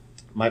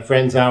My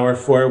friends, our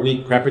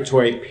 4-week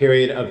preparatory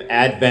period of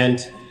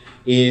Advent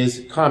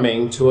is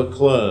coming to a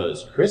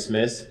close.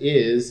 Christmas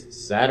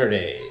is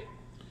Saturday.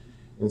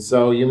 And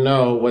so you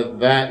know what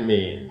that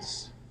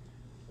means.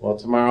 Well,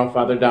 tomorrow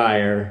Father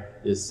Dyer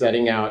is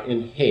setting out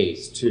in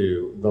haste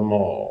to the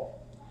mall.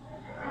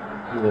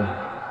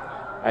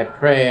 I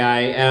pray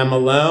I am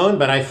alone,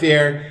 but I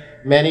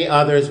fear many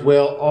others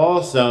will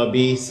also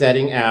be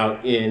setting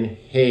out in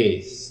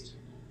haste.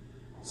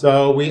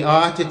 So we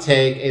ought to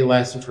take a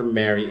lesson from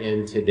Mary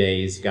in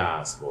today's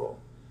gospel,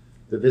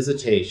 the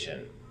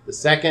Visitation, the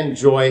second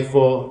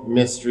joyful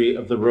mystery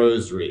of the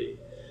Rosary,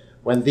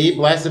 when the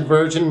Blessed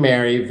Virgin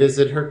Mary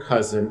visited her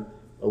cousin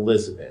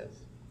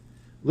Elizabeth.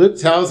 Luke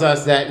tells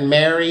us that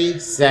Mary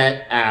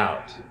set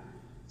out.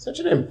 Such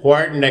an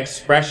important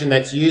expression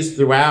that's used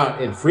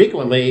throughout and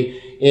frequently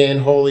in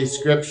Holy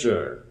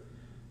Scripture.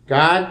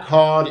 God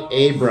called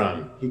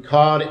Abram. He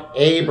called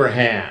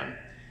Abraham.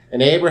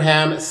 And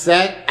Abraham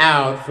set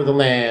out for the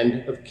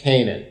land of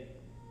Canaan.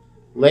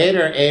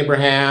 Later,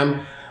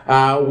 Abraham,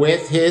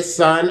 with his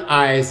son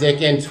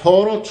Isaac, in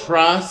total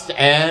trust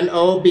and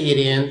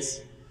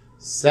obedience,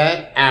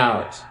 set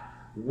out,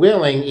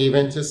 willing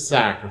even to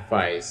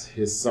sacrifice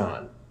his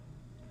son.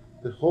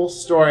 The whole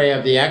story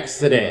of the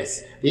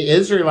Exodus, the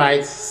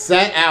Israelites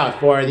set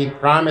out for the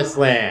Promised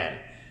Land,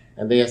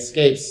 and they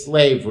escaped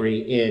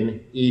slavery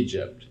in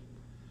Egypt.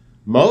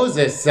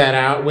 Moses set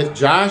out with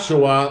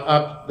Joshua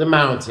up the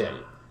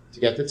mountain to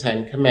get the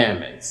 10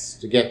 Commandments,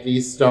 to get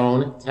these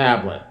stone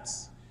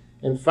tablets.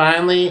 And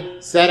finally,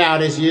 set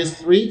out is used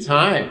 3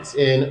 times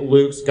in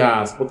Luke's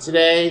gospel.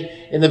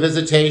 Today, in the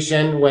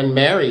Visitation, when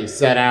Mary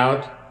set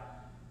out,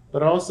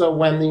 but also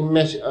when the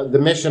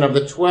mission of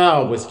the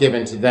 12 was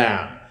given to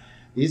them.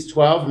 These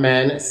 12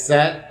 men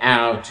set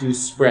out to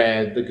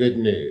spread the good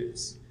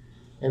news.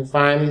 And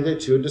finally, the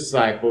 2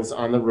 disciples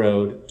on the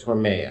road to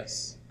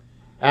Emmaus.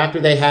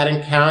 After they had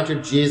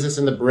encountered Jesus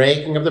in the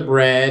breaking of the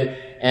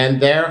bread, and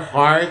their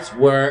hearts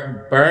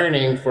were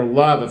burning for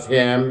love of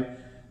him,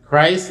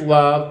 Christ's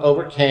love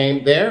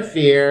overcame their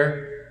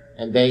fear,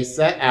 and they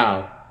set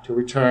out to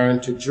return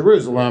to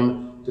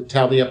Jerusalem to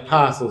tell the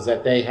apostles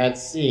that they had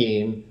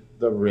seen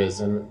the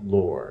risen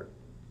Lord.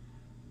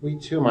 We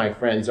too, my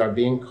friends, are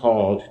being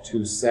called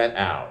to set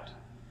out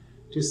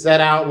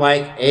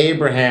like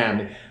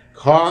Abraham,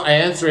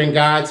 answering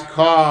God's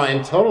call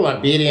in total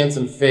obedience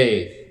and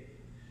faith.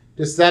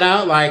 To set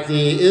out like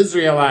the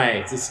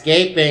Israelites,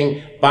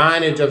 escaping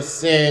bondage of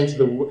slavery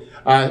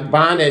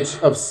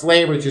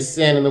to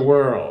sin in the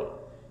world.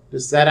 To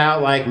set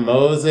out like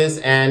Moses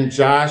and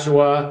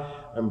Joshua,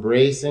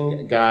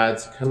 embracing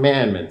God's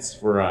commandments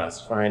for us,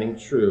 finding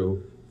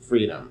true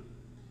freedom.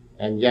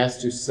 And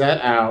yes, to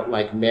set out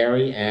like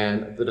Mary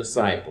and the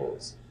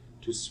disciples,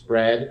 to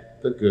spread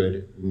the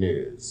good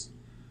news.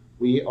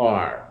 We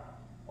are,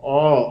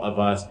 all of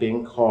us,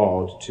 being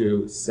called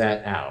to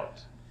set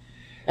out.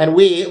 And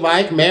we,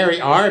 like Mary,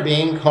 are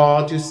being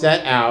called to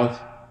set out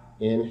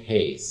in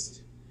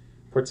haste.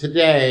 For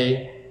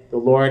today, the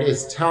Lord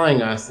is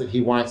telling us that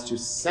he wants to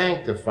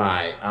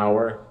sanctify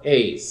our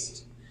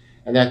haste,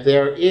 and that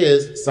there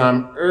is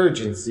some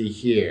urgency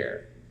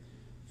here.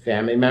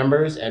 Family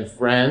members and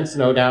friends,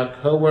 no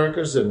doubt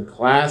co-workers and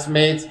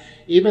classmates,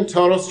 even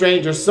total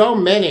strangers, so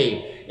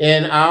many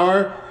in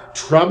our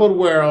troubled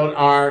world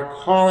are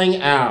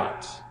calling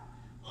out,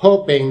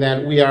 hoping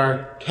that we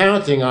are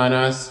counting on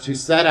us to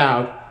set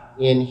out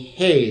in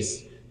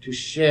haste to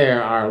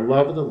share our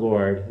love of the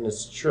Lord and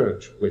his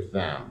church with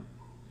them.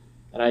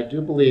 And I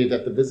do believe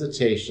that the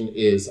Visitation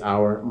is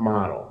our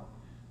model,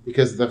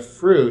 because the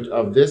fruit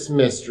of this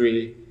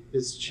mystery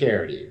is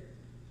charity.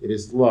 It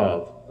is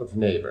love of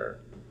neighbor.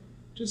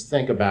 Just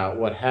think about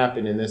what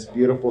happened in this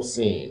beautiful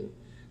scene.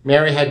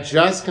 Mary had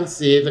just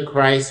conceived the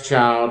Christ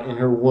child in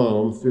her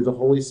womb through the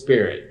Holy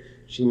Spirit.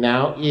 She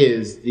now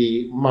is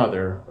the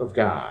Mother of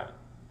God.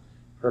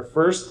 Her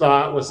first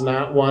thought was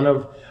not one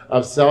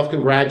of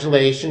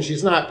self-congratulation.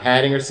 She's not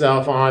patting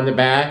herself on the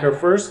back. Her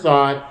first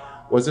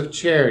thought was of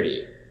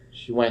charity.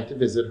 She went to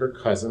visit her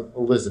cousin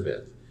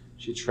Elizabeth.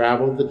 She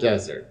traveled the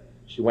desert.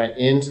 She went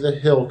into the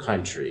hill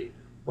country.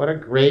 What a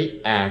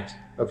great act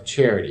of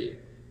charity.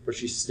 For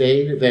she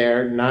stayed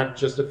there not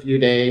just a few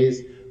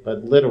days,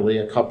 but literally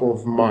a couple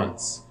of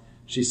months.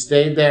 She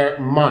stayed there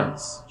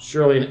months,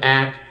 surely an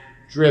act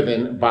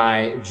driven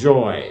by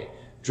joy,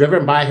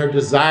 driven by her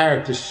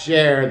desire to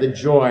share the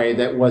joy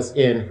that was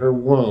in her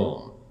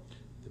womb.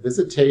 The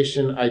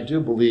Visitation, I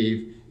do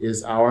believe,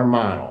 is our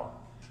model.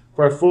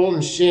 For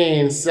Fulton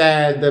Sheen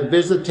said the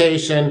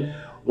Visitation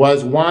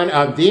was one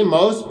of the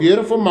most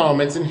beautiful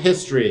moments in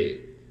history,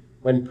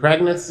 when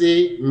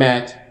pregnancy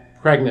met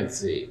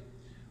pregnancy,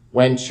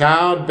 when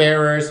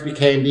childbearers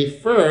became the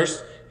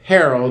first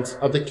heralds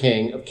of the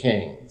King of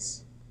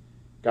Kings.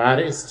 God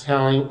is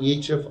telling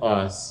each of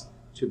us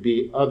to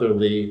be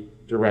otherly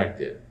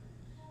directed.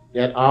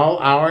 Yet all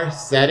our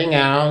setting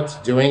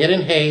out, doing it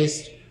in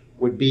haste,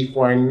 would be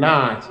for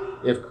naught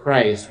if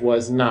Christ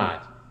was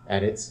not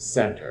at its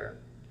center.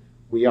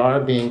 We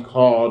are being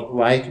called,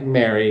 like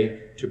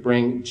Mary, to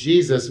bring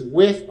Jesus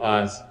with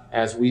us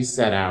as we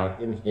set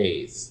out in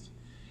haste.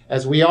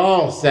 As we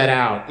all set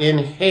out in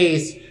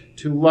haste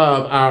to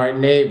love our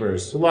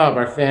neighbors, to love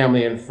our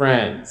family and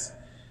friends,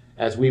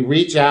 as we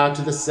reach out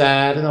to the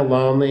sad and the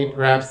lonely,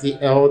 perhaps the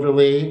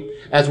elderly,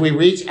 as we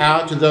reach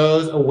out to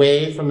those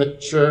away from the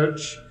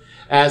church,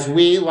 as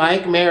we,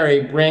 like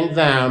Mary, bring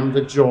them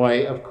the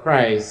joy of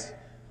Christ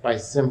by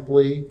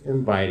simply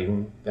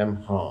inviting them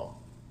home,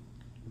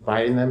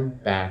 inviting them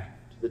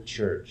back to the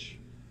church,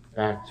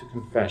 back to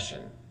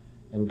confession,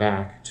 and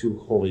back to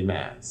Holy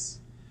Mass.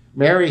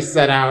 Mary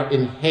set out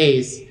in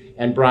haste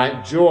and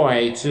brought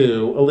joy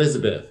to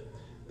Elizabeth.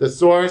 The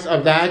source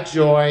of that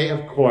joy,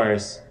 of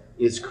course,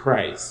 is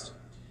Christ.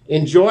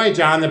 In joy,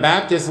 John the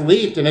Baptist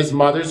leaped in his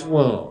mother's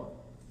womb.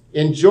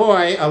 In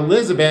joy,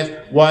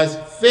 Elizabeth was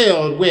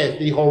filled with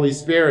the Holy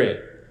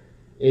Spirit.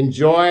 In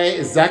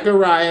joy,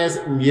 Zechariah's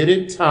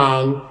muted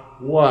tongue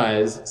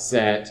was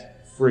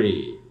set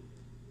free.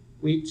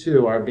 We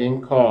too are being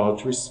called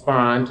to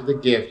respond to the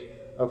gift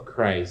of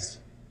Christ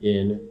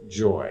in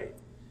joy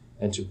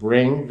and to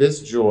bring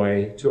this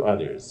joy to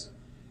others.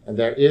 And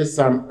there is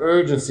some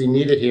urgency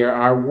needed here.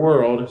 Our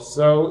world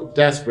so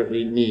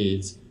desperately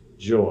needs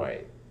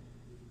joy.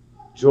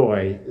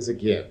 Joy is a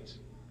gift.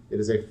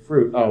 It is a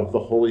fruit of the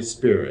Holy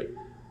Spirit.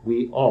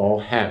 We all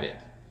have it,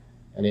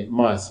 and it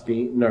must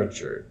be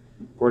nurtured,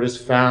 for it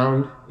is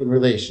found in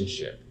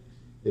relationship.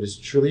 It is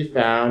truly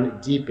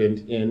found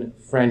deepened in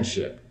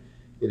friendship.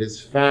 It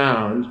is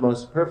found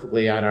most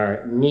perfectly on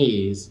our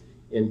knees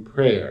in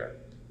prayer,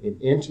 in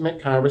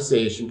intimate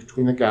conversation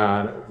between the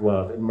God of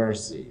love and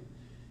mercy.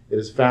 It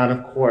is found,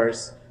 of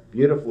course,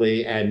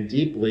 beautifully and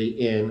deeply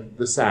in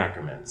the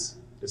sacraments,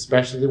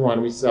 especially the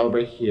one we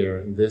celebrate here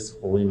in this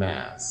Holy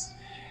Mass.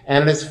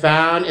 And it is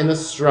found in the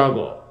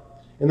struggle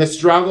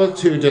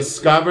to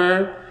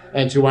discover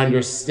and to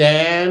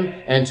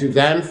understand and to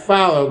then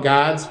follow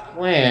God's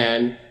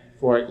plan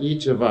for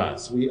each of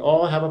us. We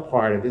all have a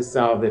part of his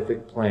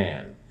salvific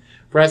plan.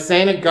 For as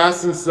St.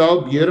 Augustine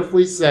so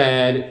beautifully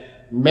said,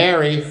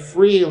 Mary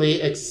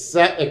freely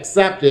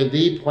accepted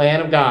the plan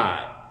of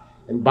God,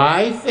 and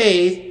by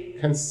faith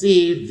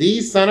conceived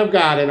the Son of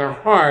God in her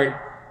heart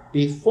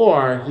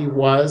before he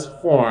was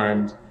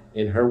formed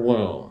in her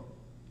womb.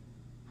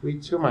 We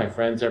too, my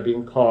friends, are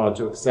being called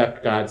to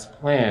accept God's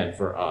plan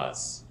for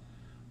us.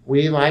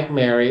 We, like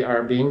Mary,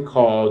 are being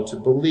called to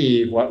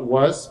believe what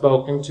was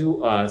spoken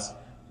to us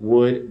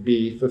would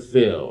be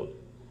fulfilled,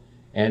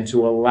 and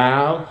to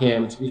allow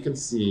him to be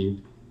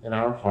conceived in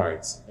our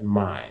hearts and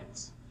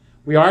minds.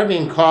 We are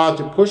being called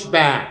to push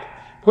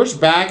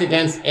back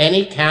against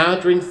any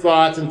countering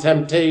thoughts and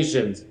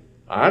temptations.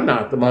 I'm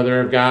not the mother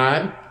of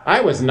God.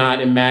 I was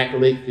not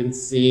immaculately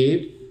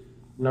conceived.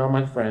 No,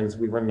 my friends,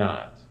 we were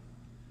not.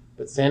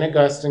 But St.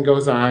 Augustine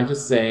goes on to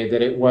say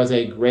that it was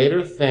a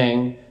greater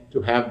thing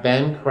to have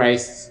been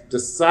Christ's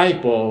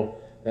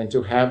disciple than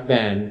to have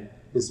been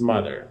his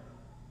mother.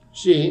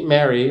 She,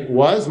 Mary,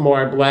 was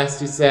more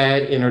blessed, he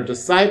said, in her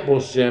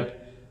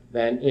discipleship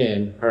than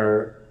in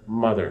her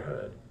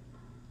motherhood.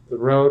 The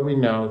road, we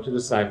know, to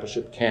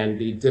discipleship can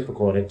be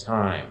difficult at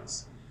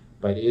times,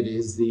 but it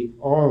is the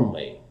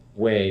only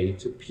way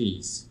to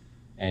peace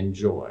and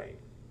joy.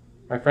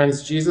 My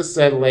friends, Jesus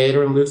said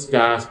later in Luke's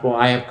gospel,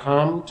 I have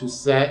come to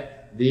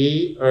set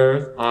the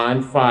earth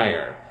on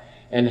fire,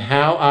 and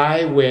how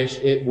I wish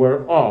it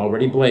were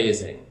already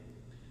blazing.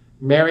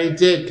 Mary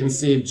did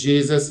conceive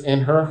Jesus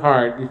in her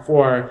heart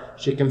before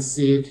she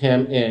conceived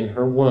him in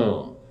her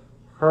womb.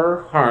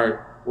 Her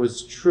heart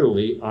was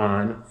truly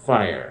on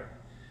fire.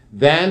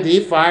 Then the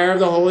fire of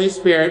the Holy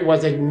Spirit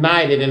was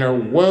ignited in her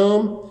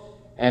womb,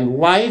 and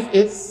life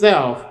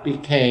itself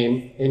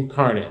became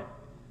incarnate.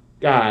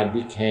 God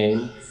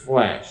became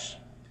flesh.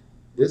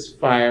 This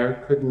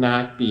fire could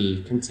not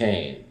be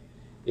contained.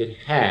 It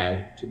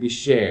had to be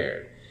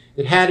shared.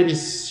 It had to be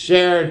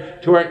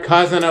shared to her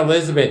cousin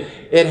Elizabeth.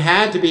 It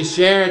had to be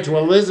shared to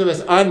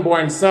Elizabeth's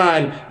unborn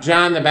son,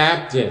 John the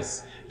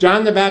Baptist.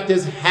 John the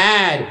Baptist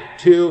had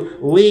to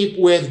leap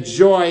with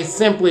joy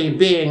simply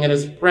being in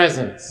his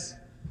presence,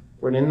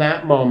 for in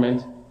that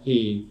moment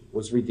he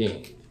was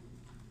redeemed.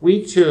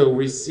 We too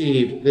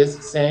received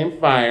this same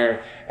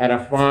fire at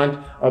a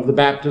font of the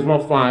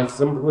baptismal font,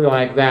 simply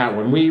like that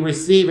one. We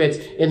receive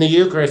it in the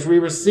Eucharist. We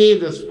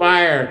receive this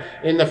fire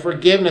in the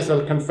forgiveness of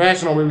the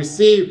confessional. We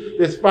receive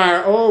this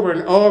fire over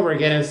and over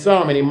again in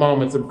so many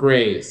moments of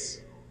grace.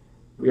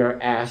 We are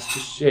asked to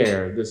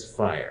share this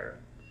fire.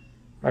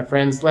 My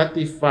friends, let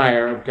the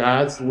fire of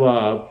God's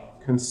love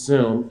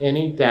consume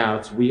any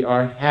doubts we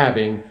are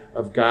having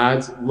of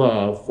God's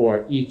love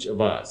for each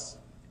of us,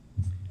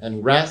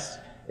 and rest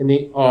in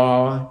the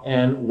awe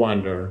and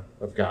wonder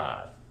of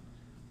God.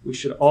 We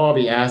should all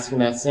be asking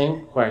that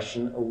same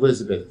question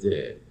Elizabeth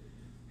did.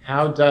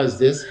 How does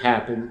this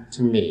happen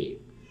to me,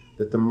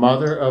 that the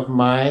mother of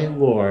my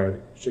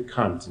Lord should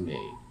come to me?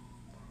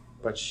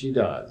 But she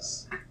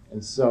does,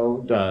 and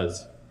so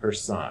does her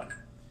Son.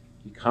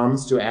 He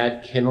comes to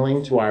add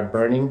kindling to our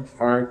burning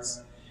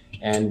hearts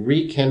and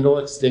rekindle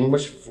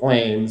extinguished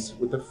flames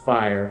with the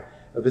fire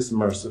of his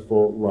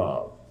merciful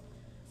love.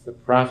 The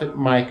prophet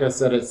Micah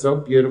said it so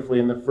beautifully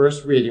in the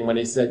first reading when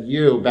he said,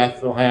 "You,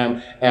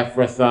 Bethlehem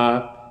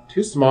Ephrathah,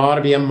 too small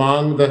to be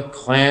among the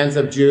clans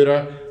of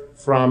Judah,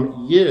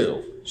 from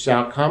you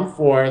shall come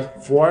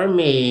forth for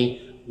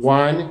me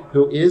one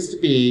who is to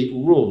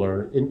be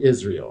ruler in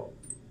Israel."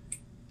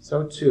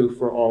 So too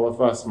for all of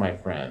us, my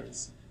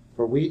friends,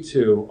 for we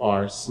too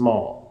are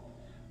small.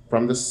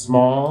 From the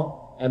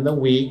small and the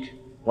weak,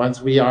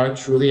 once we are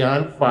truly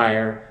on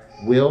fire,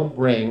 will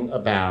bring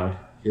about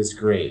his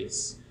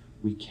grace.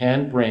 We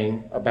can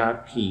bring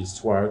about peace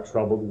to our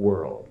troubled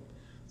world.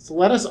 So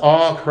let us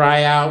all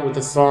cry out with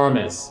the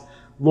psalmist,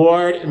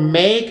 "Lord,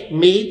 make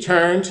me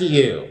turn to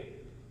you.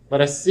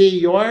 Let us see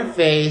your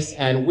face,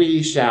 and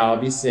we shall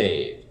be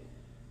saved."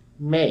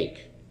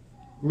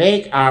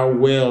 Make our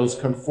wills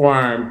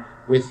conform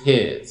with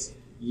his.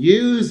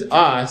 Use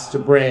us to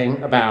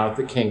bring about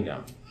the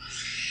kingdom.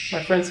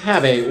 My friends,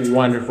 have a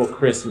wonderful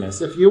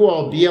Christmas. If you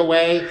will be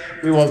away,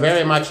 we will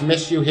very much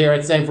miss you here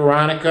at St.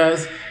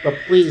 Veronica's, but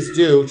please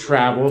do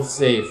travel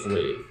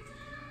safely.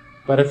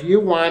 But if you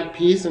want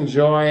peace and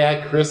joy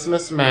at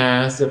Christmas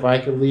Mass, if I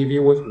could leave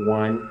you with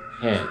one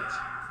hint,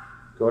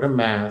 go to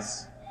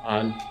Mass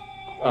on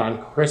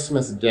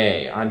Christmas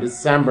Day, on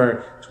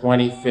December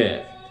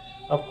 25th.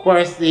 Of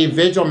course, the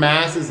Vigil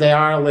Masses, they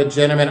are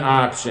legitimate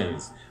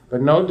options,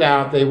 but no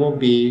doubt they will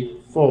be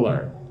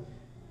fuller.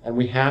 And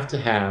we have to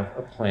have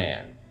a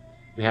plan.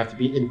 We have to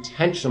be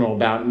intentional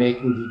about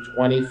making the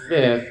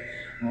 25th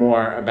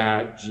more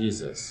about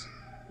Jesus.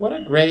 What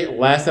a great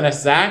lesson, a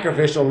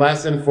sacrificial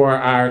lesson for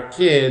our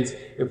kids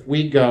if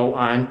we go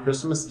on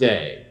Christmas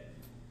Day.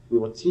 We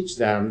will teach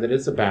them that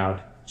it's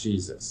about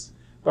Jesus.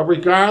 But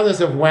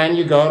regardless of when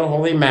you go to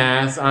Holy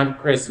Mass on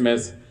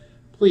Christmas,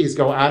 please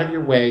go out of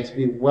your way to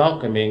be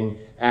welcoming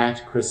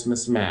at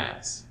Christmas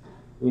Mass.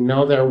 We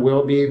know there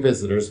will be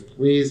visitors.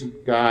 Please,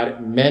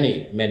 God,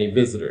 many, many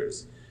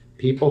visitors.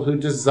 People who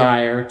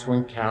desire to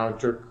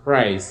encounter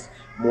Christ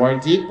more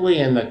deeply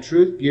in the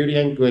truth, beauty,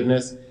 and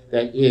goodness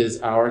that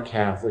is our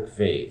Catholic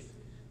faith.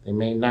 They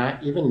may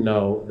not even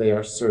know they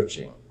are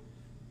searching.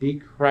 Be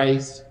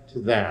Christ to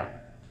them.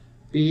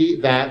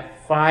 Be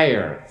that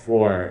fire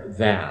for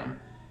them.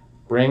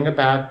 Bring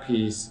about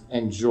peace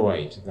and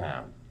joy to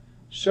them.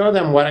 Show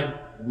them what a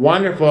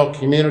wonderful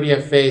community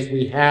of faith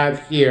we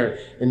have here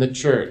in the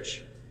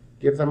church.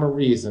 Give them a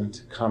reason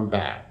to come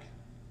back,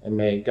 and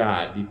may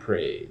God be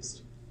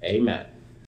praised. Amen.